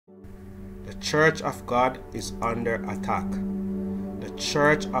The church of God is under attack. The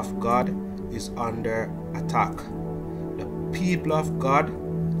church of God is under attack. The people of God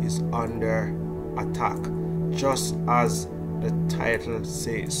is under attack, just as the title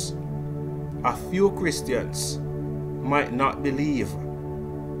says. A few Christians might not believe.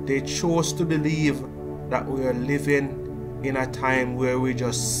 They chose to believe that we are living in a time where we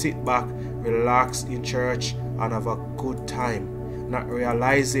just sit back, relax in church and have a good time, not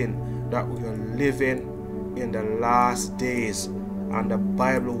realizing that we are living in the last days, and the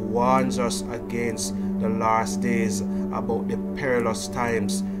Bible warns us against the last days, about the perilous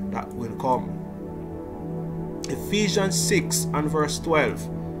times that will come. Ephesians 6 and verse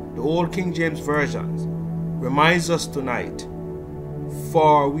 12, the Old King James Version, reminds us tonight,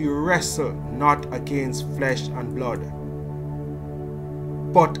 for we wrestle not against flesh and blood,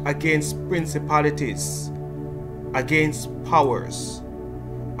 but against principalities, against powers,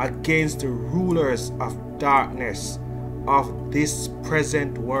 against the rulers of darkness of this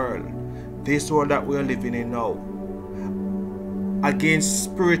present world, this world that we are living in now, against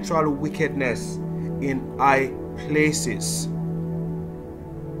spiritual wickedness in high places.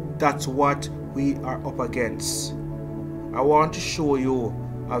 That's what we are up against. I want to show you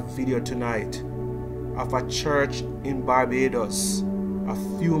a video tonight of a church in Barbados a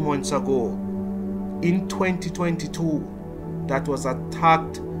few months ago in 2022 that was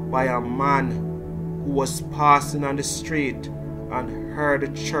attacked by a man who was passing on the street and heard the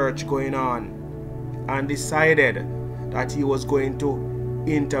church going on and decided that he was going to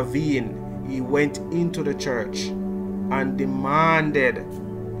intervene. He went into the church and demanded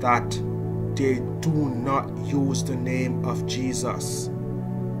that they do not use the name of Jesus.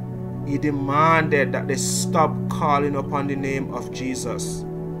 He demanded that they stop calling upon the name of Jesus.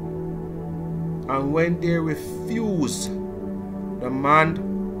 And when they refused, the man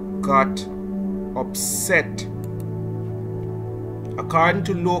got upset. According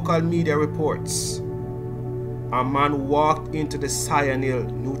to local media reports, a man walked into the Zion Hill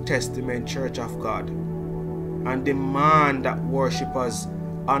New Testament Church of God and demanded that worshippers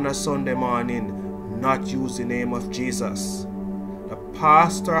on a Sunday morning not use the name of Jesus. The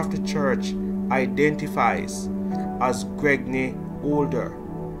pastor of the church identifies as Gregory Older,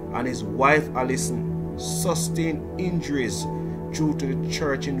 and his wife Alison sustained injuries due to the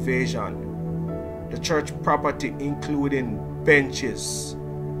church invasion. The church property, including benches,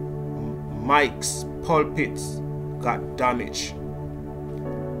 mics, pulpits, got damaged.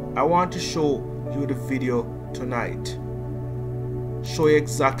 I want to show you the video tonight, show you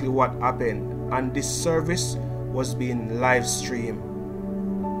exactly what happened, and this service was being live streamed.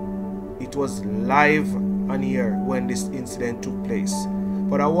 It was live on air when this incident took place.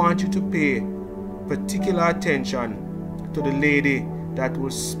 But I want you to pay particular attention to the lady that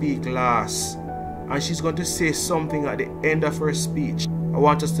will speak last, and she's going to say something at the end of her speech. I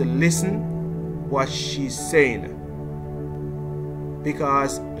want us to listen what she's saying,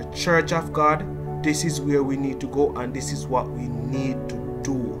 because the church of God, this is where we need to go, and this is what we need to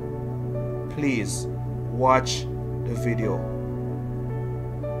do. Please watch the video.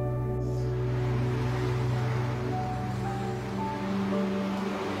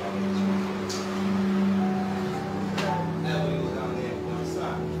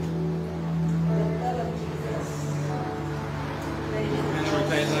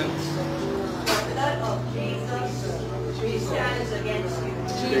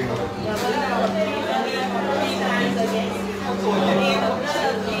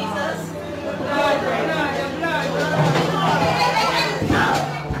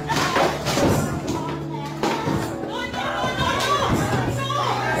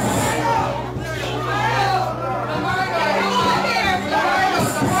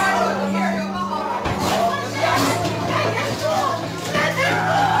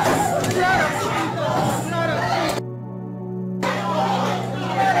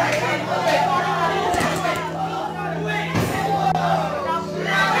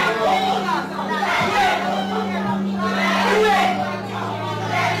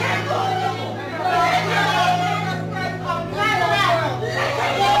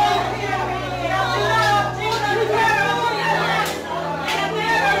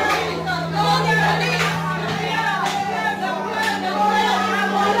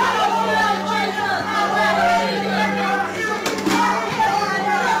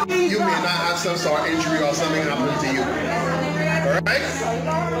 Some sort of injury or something happened to you. Alright?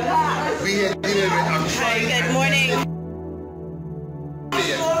 We are dealing with Good morning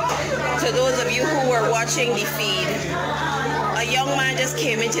to those of you who are watching the feed. A young man just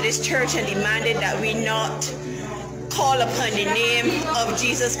came into this church and demanded that we not call upon the name of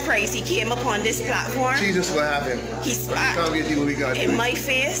Jesus Christ, he came upon this platform. Jesus will have him. He spat in my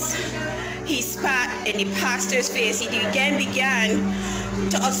face. He spat in the pastor's face. He again began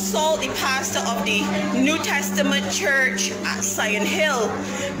to assault the pastor of the New Testament church at Zion Hill,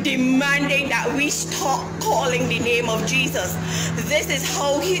 demanding that we stop calling the name of Jesus. This is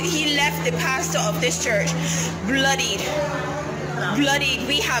how he left the pastor of this church bloodied.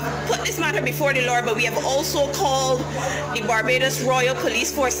 We have put this matter before the Lord, but we have also called the Barbados Royal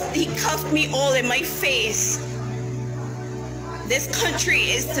Police Force. He cuffed me all in my face. This country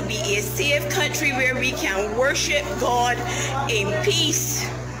is to be a safe country where we can worship God in peace.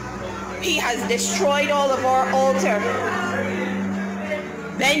 He has destroyed all of our altar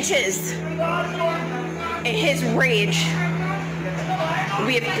benches in his rage.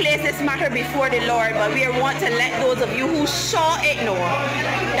 We have placed this matter before the Lord, but we want to let those of you who saw it know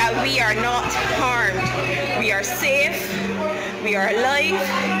that we are not harmed. We are safe. We are alive.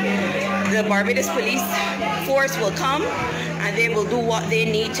 The Barbados Police Force will come and they will do what they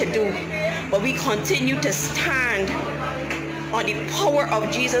need to do. But we continue to stand on the power of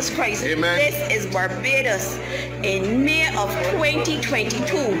Jesus Christ. Amen. This is Barbados in May of 2022.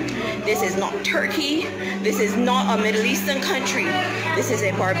 This is not Turkey. This is not a Middle Eastern country. This is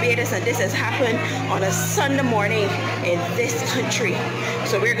a Barbados, and this has happened on a Sunday morning in this country.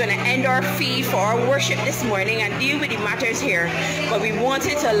 So we're going to end our feed for our worship this morning and deal with the matters here. But we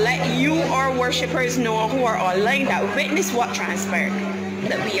wanted to let you, our worshipers, know who are online that witness what transpired.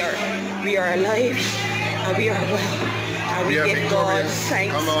 That we are alive and we are well. And we give God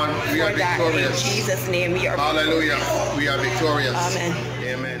thanks for that. In Jesus' name we are Hallelujah. We are victorious. Amen.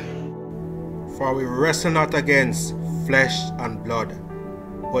 Amen. For we wrestle not against flesh and blood,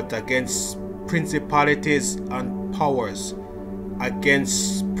 but against principalities and powers,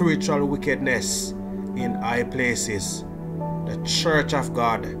 against spiritual wickedness in high places. The church of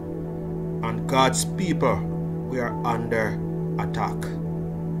God and God's people, we are under attack.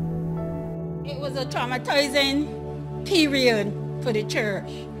 It was a traumatizing period for the church.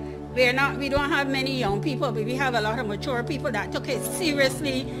 We don't have many young people, but we have a lot of mature people that took it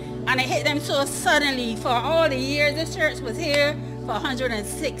seriously, and it hit them so suddenly. For all the years this church was here, for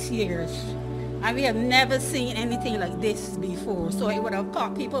 106 years, and we have never seen anything like this before, so it would have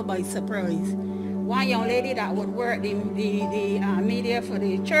caught people by surprise. One young lady that would work the media for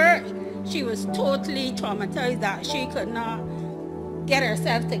the church, she was totally traumatized that she could not get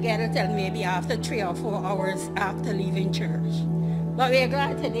herself together till maybe after 3 or 4 hours after leaving church. But we are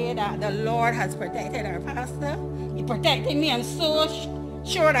glad today that the Lord has protected our pastor. He protected me. I'm so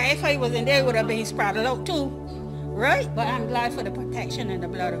sure that if I wasn't there, it would have been spraddled out too. Right? But I'm glad for the protection and the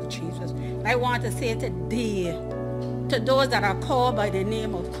blood of Jesus. And I want to say today to those that are called by the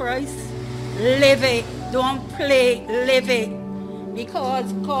name of Christ, live it. Don't play, live it.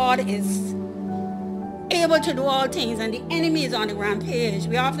 Because God is able to do all things, and the enemy is on the rampage.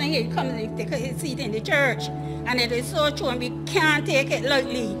 We often hear he comes and take his seat in the church, and it is so true, and we can't take it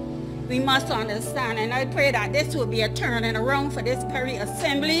lightly. We must understand, and I pray that this will be a turning around for this very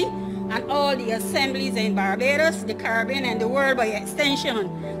assembly and all the assemblies in Barbados, the Caribbean, and the world by extension,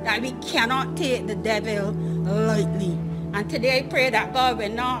 that we cannot take the devil lightly. And today I pray that God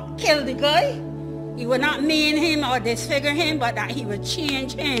will not kill the guy, he will not mean him or disfigure him, but that he will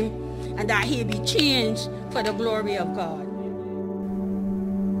change him, and that he be changed for the glory of God.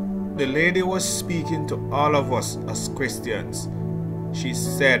 The lady was speaking to all of us as Christians. She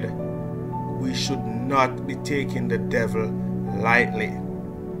said we should not be taking the devil lightly.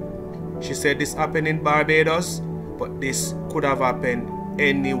 She said this happened in Barbados, but this could have happened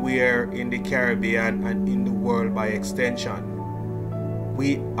anywhere in the Caribbean and in the world by extension.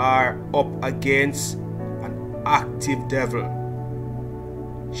 We are up against an active devil.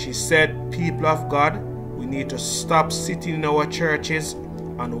 She said, people of God, we need to stop sitting in our churches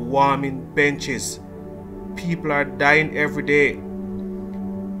and warming benches. People are dying every day.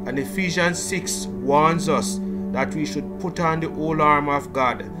 And Ephesians 6 warns us that we should put on the whole armor of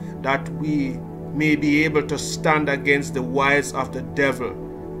God, that we may be able to stand against the wiles of the devil.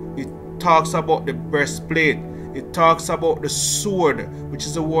 It talks about the breastplate. It talks about the sword, which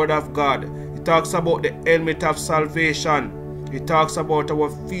is the word of God. It talks about the helmet of salvation. It talks about our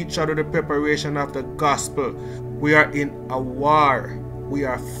feet shod with the preparation of the gospel. We are in a war. We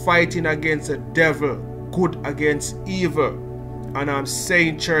are fighting against the devil, good against evil. And I'm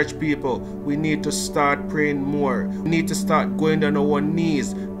saying, church people, we need to start praying more. We need to start going on our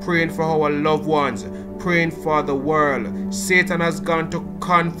knees, praying for our loved ones, praying for the world. Satan has gone to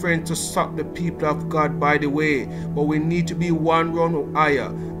conference to stop the people of God, by the way. But we need to be one run higher.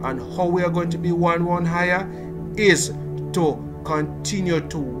 And how we are going to be one run higher? is to continue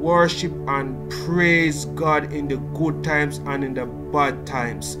to worship and praise God in the good times and in the bad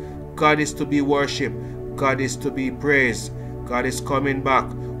times. God is to be worshipped. God is to be praised. God is coming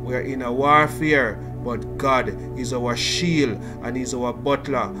back. We're in a warfare, but God is our shield and He's our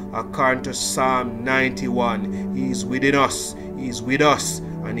butler. According to Psalm 91, He is within us, He is with us,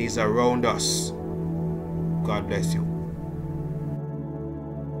 and He's around us. God bless you.